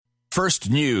First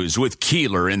News with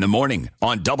Keeler in the morning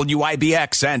on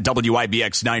WIBX and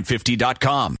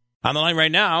WIBX950.com. On the line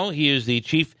right now, he is the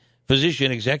Chief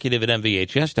Physician Executive at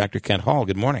MVHS, Dr. Kent Hall.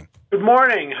 Good morning. Good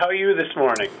morning. How are you this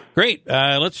morning? Great.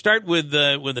 Let's start with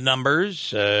the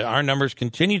numbers. Our numbers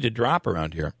continue to drop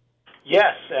around here.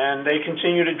 Yes, and they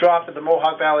continue to drop at the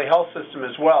Mohawk Valley Health System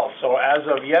as well. So as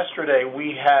of yesterday,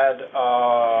 we had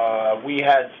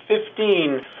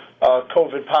 15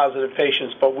 COVID-positive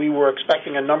patients, but we were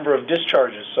expecting a number of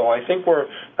discharges. So I think from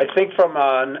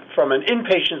an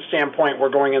inpatient standpoint, we're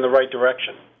going in the right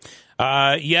direction.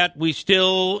 Yet we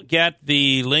still get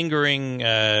the lingering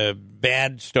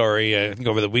bad story. I think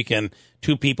over the weekend,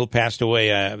 2 people passed away.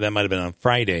 That might have been on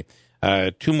Friday.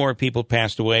 2 more people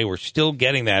passed away. We're still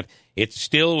getting that. It's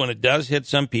still, when it does hit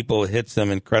some people, it hits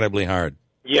them incredibly hard.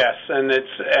 Yes, and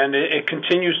it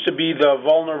continues to be the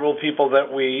vulnerable people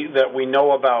that we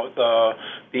know about,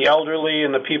 the elderly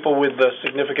and the people with the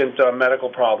significant medical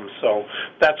problems. So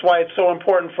that's why it's so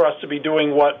important for us to be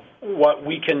doing what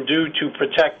we can do to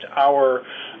protect our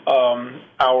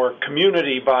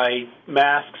community by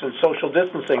masks and social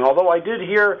distancing. Although I did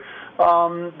hear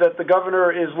that the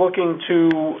governor is looking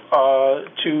to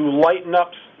lighten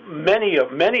up many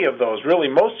of those, really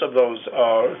most of those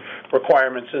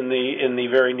requirements in the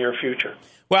very near future.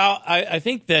 Well, I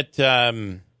think that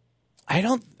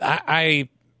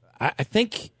I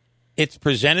think it's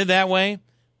presented that way,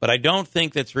 but I don't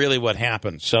think that's really what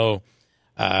happened. So,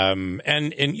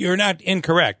 and you're not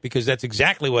incorrect, because that's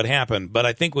exactly what happened. But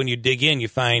I think when you dig in, you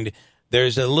find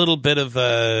there's a little bit of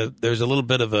a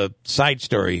side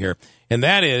story here, and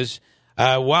that is,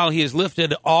 while he has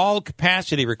lifted all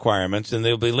capacity requirements, and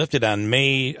they'll be lifted on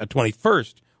May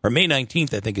 21st, or May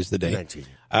 19th, I think is the day.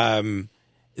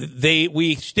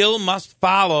 We still must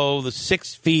follow the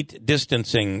 6 feet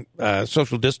distancing,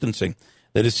 social distancing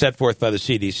that is set forth by the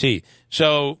CDC.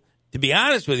 So, to be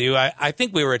honest with you, I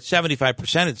think we were at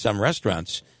 75% at some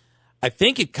restaurants. I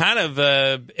think it kind of,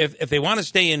 if they want to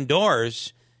stay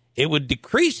indoors, it would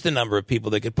decrease the number of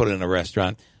people they could put in a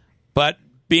restaurant. But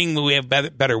being that we have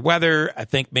better weather, I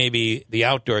think maybe the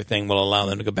outdoor thing will allow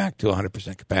them to go back to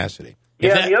 100% capacity.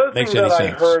 Yeah, the other thing that I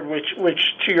heard, which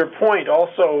to your point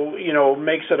also,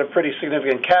 makes it a pretty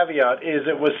significant caveat, is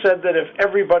it was said that if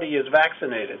everybody is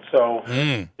vaccinated. So,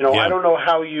 I don't know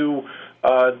how you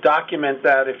document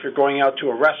that if you're going out to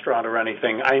a restaurant or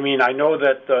anything. I mean, I know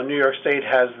that New York State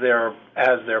has their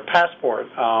passport,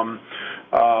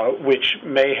 which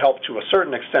may help to a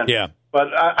certain extent. Yeah. But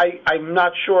I'm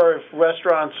not sure if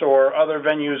restaurants or other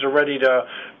venues are ready to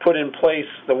put in place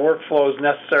the workflows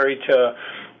necessary to,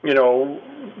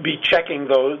 be checking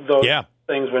those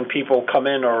things when people come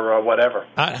in or whatever.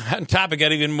 On top, it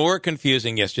got even more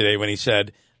confusing yesterday when he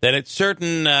said that at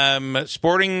certain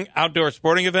outdoor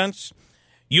sporting events,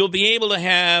 you'll be able to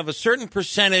have a certain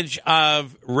percentage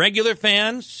of regular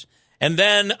fans and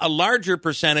then a larger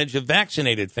percentage of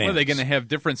vaccinated fans. Are they going to have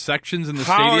different sections in the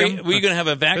stadium? Are we going to have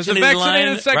a vaccinated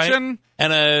line, section,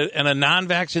 right? and a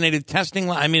non-vaccinated testing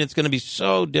line? I mean, it's going to be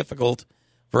so difficult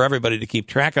for everybody to keep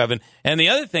track of. And the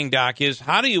other thing, Doc, is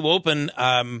how do you open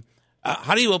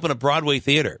a Broadway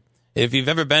theater? If you've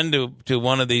ever been to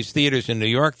one of these theaters in New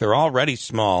York, they're already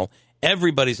small.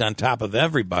 Everybody's on top of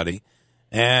everybody.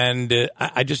 And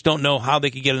I just don't know how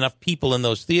they could get enough people in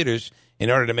those theaters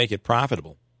in order to make it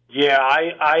profitable. Yeah,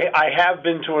 I have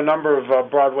been to a number of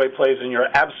Broadway plays, and you're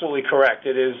absolutely correct.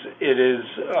 It is.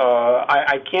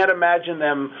 I can't imagine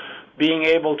them being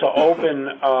able to open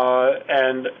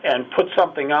and put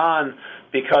something on,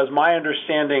 because my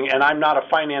understanding, and I'm not a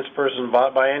finance person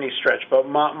by any stretch, but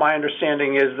my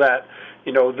understanding is that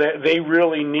they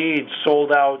really need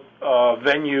sold out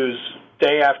venues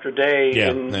day after day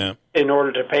in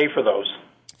order to pay for those.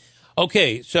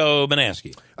 Okay, so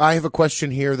Manaski. I have a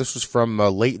question here. This was from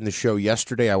late in the show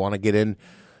yesterday. I want to get in.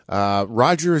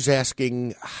 Roger is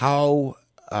asking how,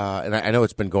 and I know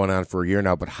it's been going on for a year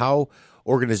now, but how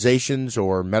organizations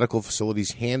or medical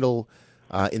facilities handle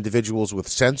individuals with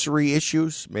sensory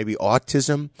issues, maybe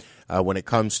autism, when it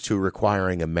comes to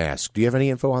requiring a mask. Do you have any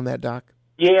info on that, Doc?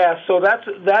 Yeah, so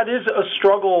that is a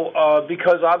struggle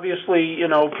because obviously,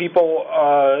 people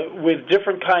with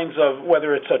different kinds of,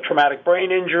 whether it's a traumatic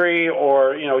brain injury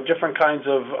or, different kinds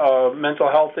of mental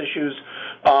health issues,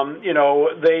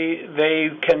 they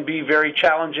can be very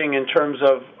challenging in terms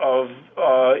of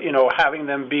having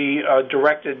them be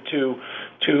directed to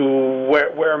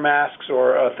wear masks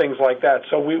or things like that.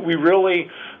 So we really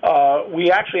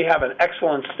we actually have an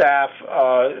excellent staff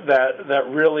that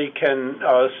really can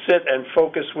sit and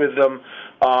focus with them,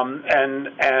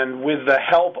 and with the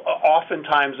help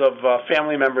oftentimes of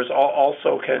family members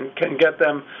also can get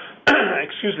them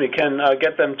can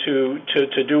get them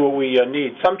to do what we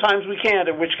need. Sometimes we can't,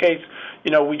 in which case,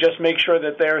 we just make sure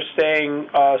that they're staying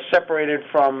separated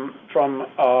from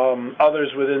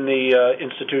others within the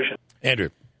institution. Andrew.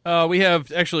 We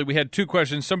had two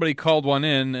questions. Somebody called one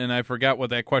in, and I forgot what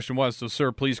that question was, so,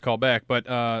 sir, please call back. But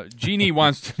Jeannie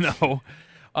wants to know,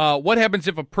 what happens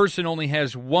if a person only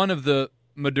has one of the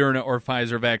Moderna or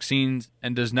Pfizer vaccines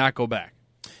and does not go back?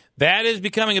 That is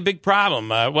becoming a big problem.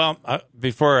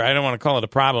 Before, I don't want to call it a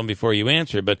problem before you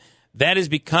answer, but that is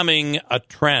becoming a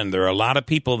trend. There are a lot of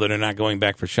people that are not going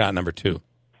back for shot number 2.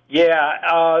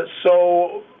 Yeah,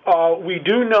 so we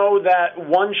do know that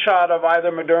one shot of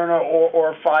either Moderna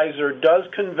or Pfizer does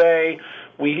convey,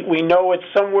 we know it's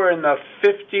somewhere in the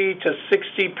 50 to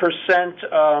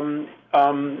 60%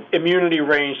 immunity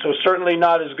range, so certainly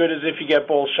not as good as if you get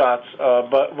both shots.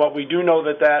 But we do know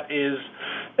that is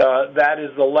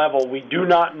the level. We do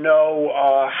not know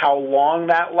how long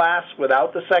that lasts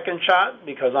without the second shot,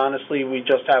 because honestly, we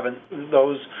just haven't.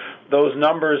 Those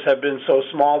numbers have been so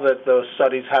small that those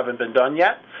studies haven't been done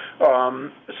yet.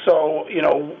 So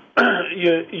you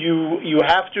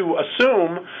have to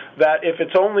assume that if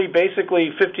it's only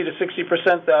basically 50 to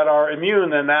 60% that are immune,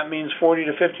 then that means 40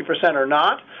 to 50% are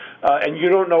not. And you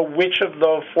don't know which of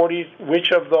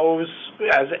those,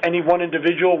 as any one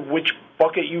individual, which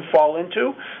bucket you fall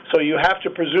into. So you have to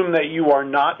presume that you are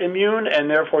not immune, and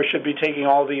therefore should be taking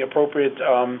all the appropriate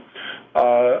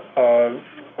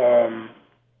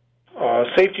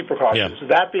safety precautions. Yeah.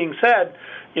 That being said,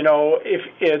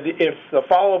 if the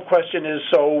follow-up question is,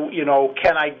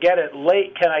 can I get it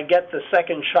late? Can I get the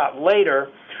second shot later?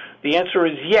 The answer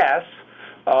is yes.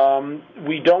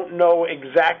 We don't know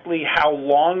exactly how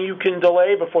long you can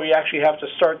delay before you actually have to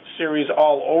start the series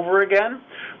all over again.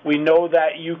 We know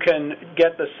that you can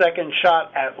get the second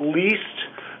shot at least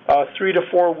 3 to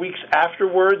 4 weeks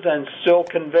afterwards and still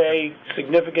convey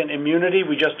significant immunity.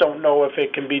 We just don't know if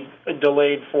it can be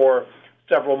delayed for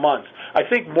several months. I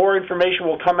think more information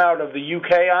will come out of the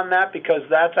UK on that, because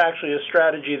that's actually a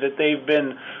strategy that they've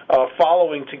been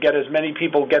following to get as many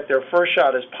people get their first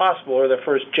shot as possible, or their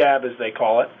first jab as they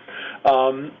call it,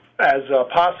 as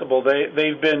possible.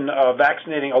 They've been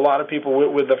vaccinating a lot of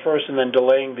people with the first and then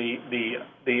delaying the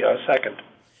second.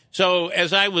 So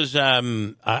as I was,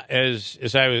 and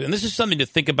this is something to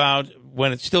think about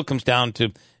when it still comes down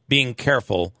to being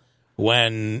careful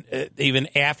when even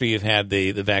after you've had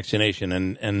the vaccination,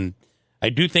 and I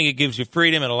do think it gives you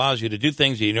freedom. It allows you to do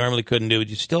things that you normally couldn't do. But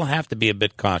you still have to be a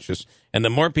bit cautious. And the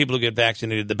more people who get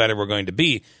vaccinated, the better we're going to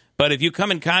be. But if you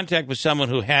come in contact with someone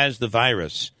who has the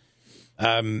virus,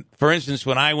 for instance,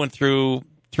 when I went through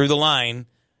the line,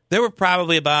 there were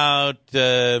probably about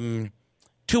 200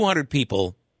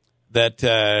 people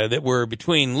that were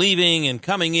between leaving and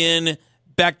coming in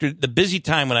back to the busy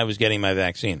time when I was getting my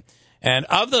vaccine. And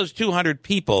of those 200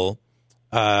 people,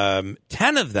 10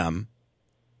 of them,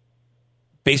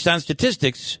 based on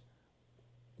statistics,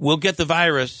 will get the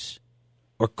virus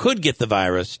or could get the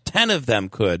virus. 10 of them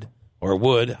could or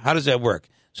would. How does that work?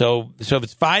 So if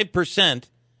it's 5%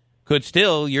 could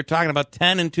still, you're talking about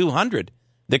 10 and 200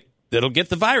 that'll get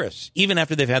the virus even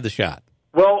after they've had the shot.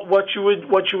 Well, what you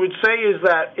would say is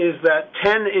that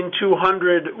 10 in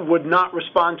 200 would not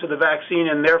respond to the vaccine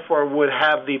and therefore would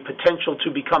have the potential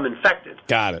to become infected.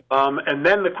 Got it. And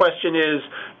then the question is,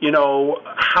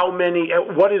 how many?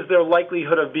 What is their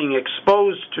likelihood of being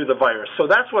exposed to the virus? So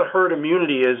that's what herd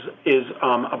immunity is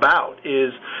about.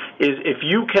 Is if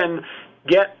you can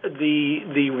get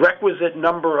the requisite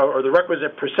number or the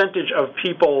requisite percentage of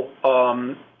people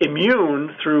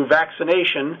immune through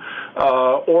vaccination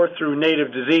or through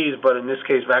native disease, but in this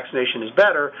case vaccination is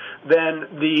better, then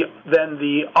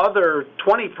the other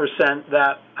 20%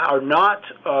 that are not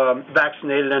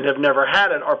vaccinated and have never had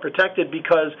it are protected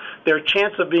because their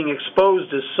chance of being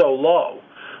exposed is so low.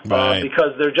 Right.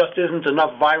 Because there just isn't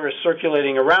enough virus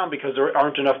circulating around because there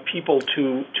aren't enough people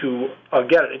to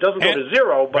get it. It doesn't go to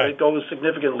zero, but it goes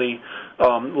significantly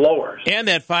lower. And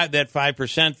that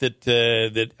 5%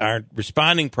 that aren't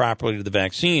responding properly to the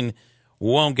vaccine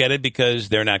won't get it because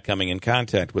they're not coming in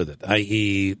contact with it,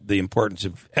 i.e. the importance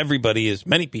of everybody, as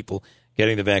many people,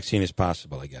 getting the vaccine as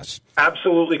possible, I guess.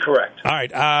 Absolutely correct. All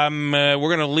right.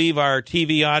 We're going to leave our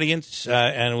TV audience,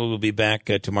 and we will be back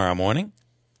tomorrow morning.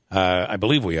 I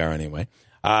believe we are anyway.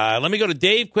 Let me go to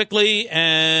Dave quickly,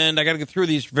 and I got to get through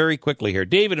these very quickly here.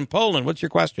 David in Poland, what's your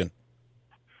question?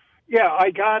 Yeah,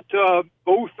 I got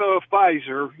both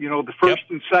Pfizer, the first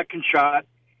and second shot,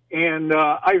 and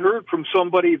I heard from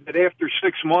somebody that after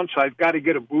 6 months I've got to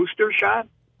get a booster shot.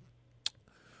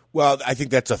 Well, I think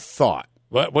that's a thought.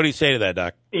 What do you say to that,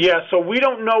 Doc? Yeah, so we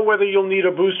don't know whether you'll need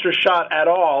a booster shot at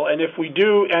all, and if we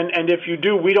do, and if you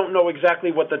do, we don't know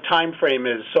exactly what the time frame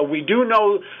is. So we do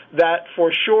know that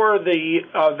for sure the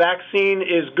vaccine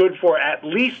is good for at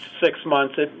least 6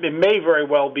 months. It may very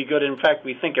well be good. In fact,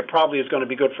 we think it probably is going to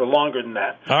be good for longer than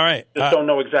that. All right. Just don't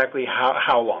know exactly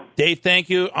how long. Dave, thank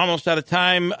you. Almost out of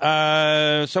time.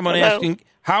 Someone Hello. asking,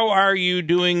 how are you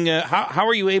doing? How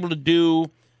are you able to do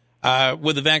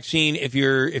with the vaccine if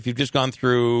you've just gone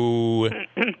through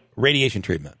radiation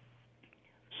treatment?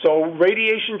 So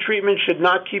radiation treatment should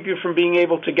not keep you from being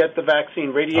able to get the vaccine.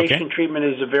 Radiation treatment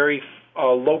is a very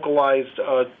localized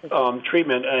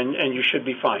treatment, and you should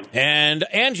be fine. And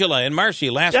Angela and Marcy,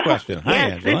 last question. Hi,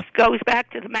 yes, Angela. this goes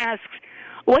back to the masks.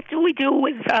 What do we do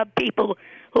with people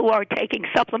who are taking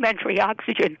supplementary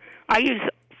oxygen? I use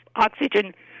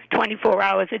oxygen 24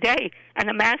 hours a day, and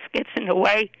the mask gets in the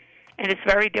way, and it's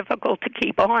very difficult to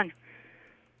keep on.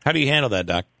 How do you handle that,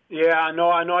 Doc? Yeah, I know.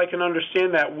 I can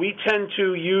understand that. We tend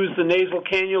to use the nasal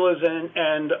cannulas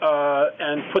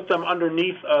and put them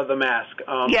underneath the mask.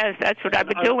 Yes, that's what I've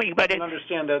been doing, but I can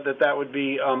understand that would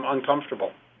be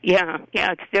uncomfortable. Yeah,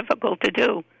 it's difficult to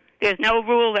do. There's no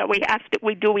rule that we have to.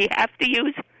 We have to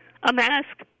use a mask.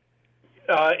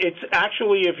 It's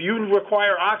actually, if you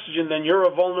require oxygen, then you're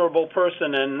a vulnerable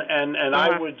person, and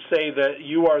I would say that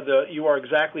you are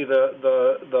exactly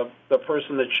the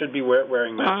person that should be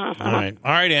wearing masks. All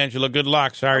right, Angela. Good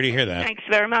luck. Sorry to hear that. Thanks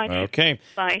very much. Okay.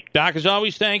 Bye. Doc, as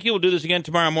always, thank you. We'll do this again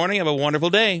tomorrow morning. Have a wonderful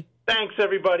day. Thanks,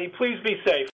 everybody. Please be safe.